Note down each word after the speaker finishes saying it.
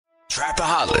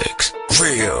Trapaholics,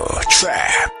 real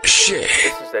trap shit.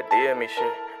 This is that DME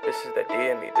shit. This is that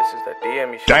DME. This is that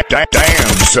DME shit. Damn,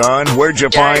 son, where'd you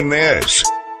find this?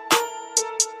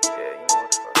 Yeah, you know what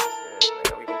the fuck this is,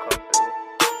 man. We gon' come through.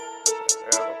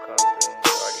 Girl gon' come through. You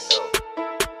already know.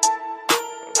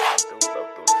 We gon' come through, blow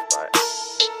through the spot.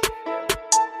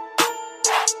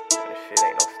 This shit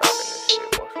ain't no stopping this shit.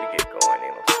 Once we get going,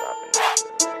 ain't no stopping this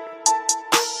shit, nigga.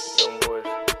 Young boys.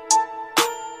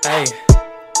 Hey,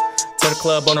 to the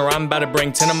club owner, I'm about to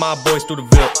bring 10 of my boys through the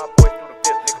VIP.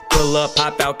 Pull up,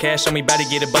 pop out, cash on me, bout to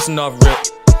get it bustin' off rip.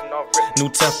 New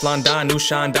Teflon Don, new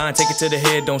Sean Don, take it to the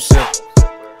head, don't sip.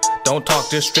 Don't talk,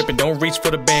 just strip it, don't reach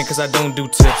for the band, cause I don't do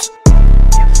tips.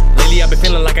 Lately I've been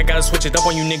feeling like I gotta switch it up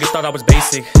on you niggas, thought I was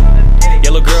basic.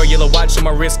 Yellow girl, yellow watch on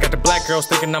my wrist, got the black girls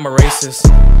thinking I'm a racist.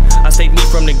 I stayed me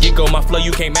from the get-go, my flow,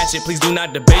 you can't match it, please do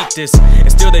not debate this.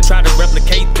 And still they try to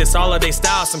replicate this, all of they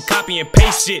style, some copy and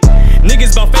paste shit.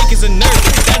 Niggas bout fake as a nurse,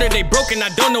 Saturday broken, I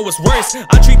don't know what's worse.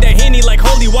 I treat that Henny like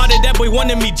holy water, that boy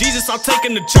wanted me Jesus, I'll take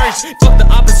him to church. Fuck the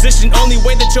opposition, only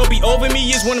way that you'll be over me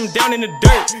is when I'm down in the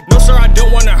dirt. No sir, I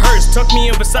don't wanna hearse, tuck me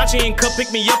in Versace and cup,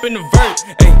 pick me up in the vert.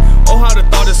 Ay, oh how the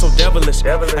thought is so devilish,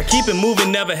 I keep it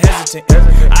moving, never hesitant.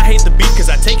 I hate the beat cause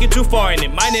I take it too far and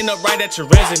it might end up right at your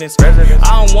residence.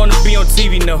 I don't wanna be on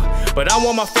TV, no, but I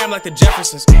want my fam like the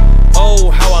Jeffersons.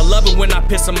 Oh, how I love it when I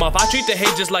piss them off, I treat the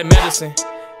hate just like medicine.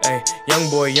 Hey, young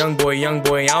boy, young boy, young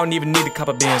boy, I don't even need a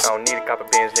copper Benz. I don't need a copper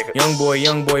Benz, nigga.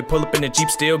 Young boy, pull up in the Jeep,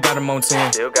 still got him on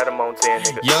 10. Still got him on 10,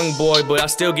 nigga. Young boy, but I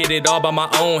still get it all by my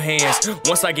own hands.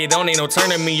 Once I get on, ain't no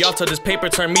turning me off till this paper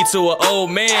turn me to an old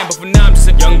man. But for now, I'm just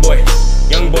a young boy,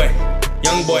 young boy,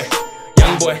 young boy,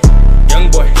 young boy,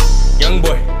 young boy, young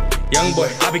boy, young boy.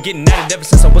 I've been getting at it ever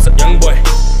since I was a young boy,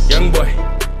 young boy,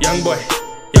 young boy,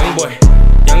 young boy,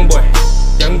 young boy,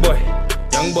 young boy,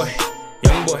 young boy,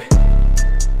 young boy.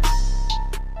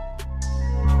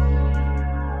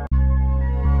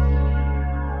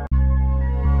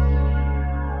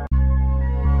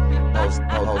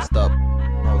 Hold up.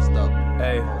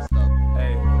 Hey,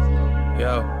 hey,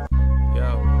 yo,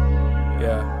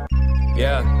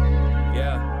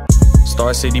 yeah.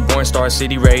 Star City born, Star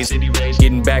City raised.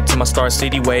 Getting back to my Star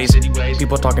City ways.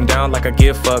 People talking down like I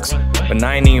give fucks, but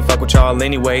I ain't even fuck with y'all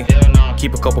anyway.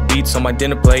 Keep a couple beats on my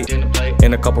dinner plate,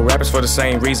 and a couple rappers for the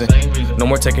same reason. No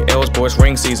more taking L's, boys,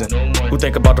 ring season. Who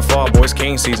think about the fall, boys,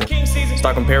 king season?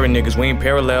 Start comparing niggas, we ain't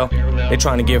parallel. They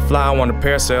trying to get fly, I want a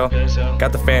parasail.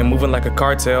 Got the fan moving like a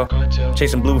cartel.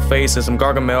 Chasing blue faces, some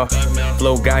Gargamel.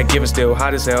 Flow guy giving still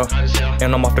hot as hell.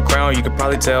 And I'm off the crown, you can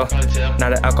probably tell.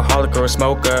 Not an alcoholic or a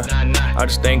smoker. I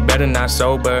just think better, not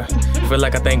sober. Feel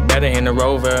like I think better in the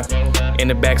Rover. In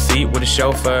the back seat with a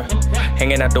chauffeur.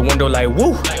 Hanging out the window like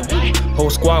woo. Whole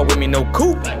squad with me, no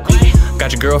coupe.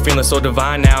 Got your girl feeling so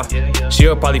divine now.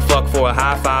 She'll probably fuck for a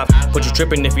high five. Put you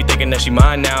tripping if you thinking that she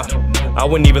mine now. I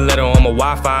wouldn't even let her on my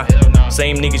Wi-Fi.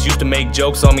 Same niggas used to make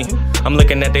jokes on me. I'm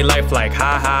looking at their life like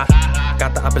ha ha.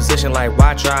 Got the opposition like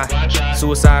why try.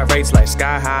 Suicide rates like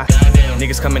sky high.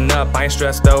 Niggas coming up, I ain't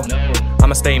stressed though.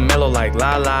 I'ma stay mellow like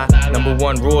la la. Number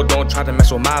one rule, don't try to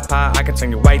mess with my pie. I can turn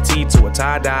your white tee to a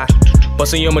tie-dye.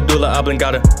 Bustin' your medulla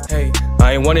oblongata. Hey,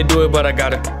 I ain't wanna do it, but I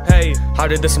gotta. Hey,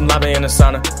 harder than some lava in a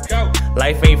sauna.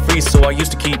 Life ain't free, so I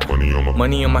used to keep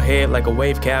money on my head like a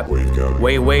wave cap.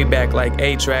 Way back like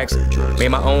A-tracks. Made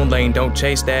my own lane, don't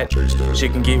chase that.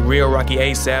 Shit can get real rocky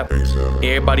ASAP.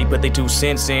 Everybody put their 2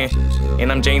 cents in.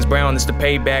 And I'm James Brown, it's the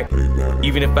payback.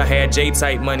 Even if I had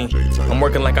J-type money, I'm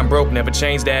working like I'm broke, never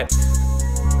change that.